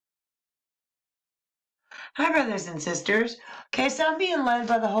Hi, brothers and sisters. Okay, so I'm being led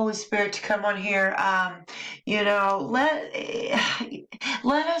by the Holy Spirit to come on here. Let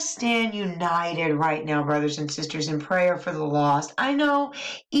let us stand united right now, brothers and sisters, in prayer for the lost. I know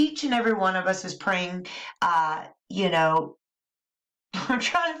each and every one of us is praying. Uh, you know, I'm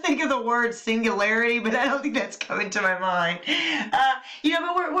trying to think of the word singularity, but I don't think that's coming to my mind.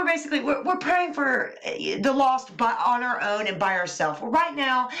 But we're basically we're praying for the lost on our own and by ourselves. Well, right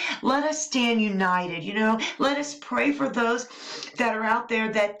now, let us stand united. Let us pray for those that are out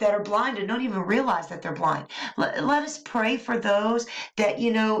there that are blind and don't even realize that they're blind. Let us pray for those that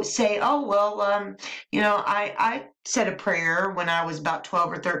say, oh well, I said a prayer when I was about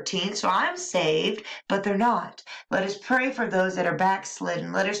 12 or 13, so I'm saved, but they're not. Let us pray for those that are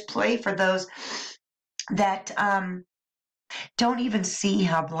backslidden. Let us pray for those that don't even see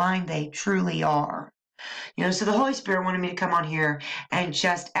how blind they truly are. So the Holy Spirit wanted me to come on here and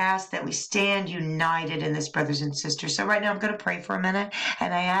just ask that we stand united in this, brothers and sisters. So right now I'm going to pray for a minute,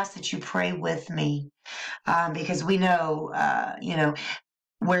 and I ask that you pray with me, because we know,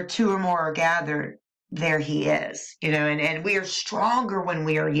 where two or more are gathered, there he is, and we are stronger when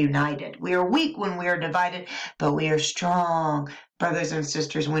we are united. We are weak when we are divided, but we are strong, brothers and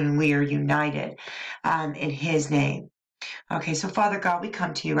sisters, when we are united in his name. Okay, so Father God, we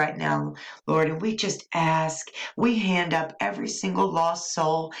come to you right now, Lord, and we just ask, we hand up every single lost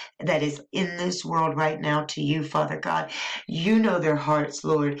soul that is in this world right now to you, Father God. You know their hearts,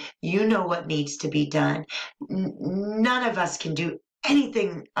 Lord. You know what needs to be done. None of us can do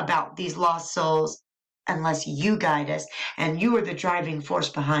anything about these lost souls unless you guide us, and you are the driving force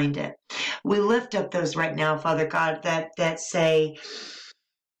behind it. We lift up those right now, Father God, that say,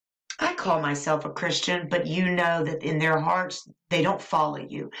 I call myself a Christian, but you know that in their hearts, they don't follow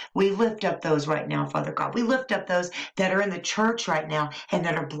you. We lift up those right now, Father God. We lift up those that are in the church right now and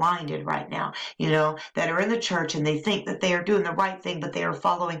that are blinded right now, that are in the church and they think that they are doing the right thing, but they are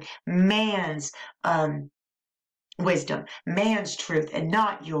following man's wisdom, man's truth, and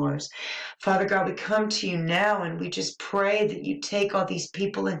not yours. Father God, we come to you now and we just pray that you take all these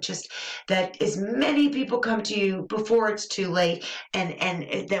people and just that as many people come to you before it's too late, and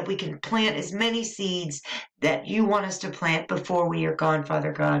that we can plant as many seeds that you want us to plant before we are gone,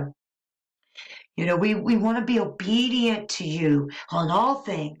 Father God. We want to be obedient to you on all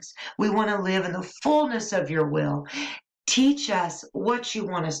things. We want to live in the fullness of your will. Teach us what you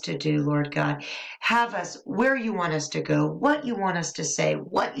want us to do, Lord God. Have us where you want us to go, what you want us to say,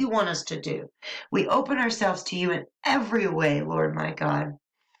 what you want us to do. We open ourselves to you in every way, Lord my God.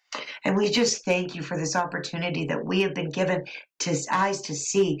 And we just thank you for this opportunity that we have been given to eyes to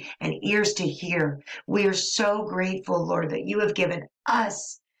see and ears to hear. We are so grateful, Lord, that you have given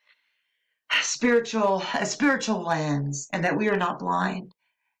us a spiritual lens and that we are not blind.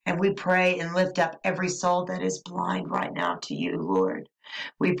 And we pray and lift up every soul that is blind right now to you, Lord.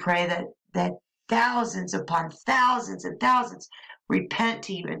 We pray that thousands upon thousands and thousands repent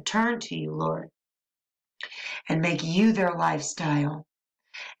to you and turn to you, Lord, and make you their lifestyle.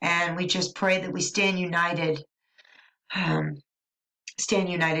 And we just pray that we stand united in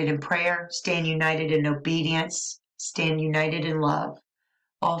prayer, stand united in obedience, stand united in love,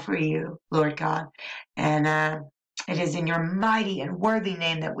 all for you, Lord God. And it is in your mighty and worthy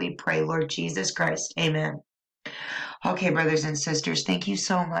name that we pray, Lord Jesus Christ. Amen. Okay, brothers and sisters, thank you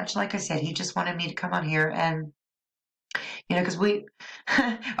so much. Like I said, he just wanted me to come on here and, because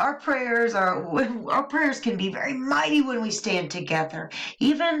our prayers can be very mighty when we stand together.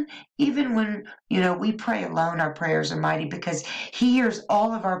 Even when, we pray alone, our prayers are mighty because he hears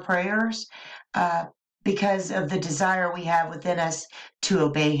all of our prayers, because of the desire we have within us to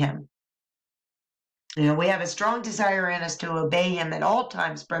obey him. We have a strong desire in us to obey him at all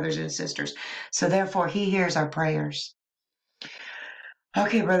times, brothers and sisters. So therefore, he hears our prayers.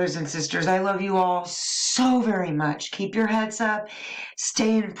 Okay, brothers and sisters, I love you all so very much. Keep your heads up.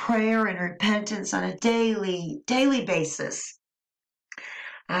 Stay in prayer and repentance on a daily basis.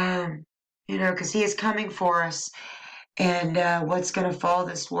 Because he is coming for us. And what's going to fall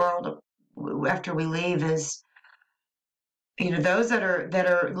this world after we leave is, those that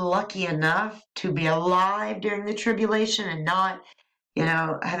are lucky enough to be alive during the tribulation and not,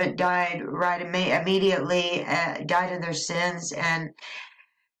 haven't died right immediately, died in their sins and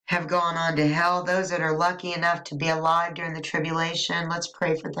have gone on to hell. Those that are lucky enough to be alive during the tribulation, let's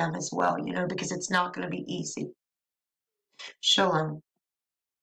pray for them as well, because it's not going to be easy. Shalom.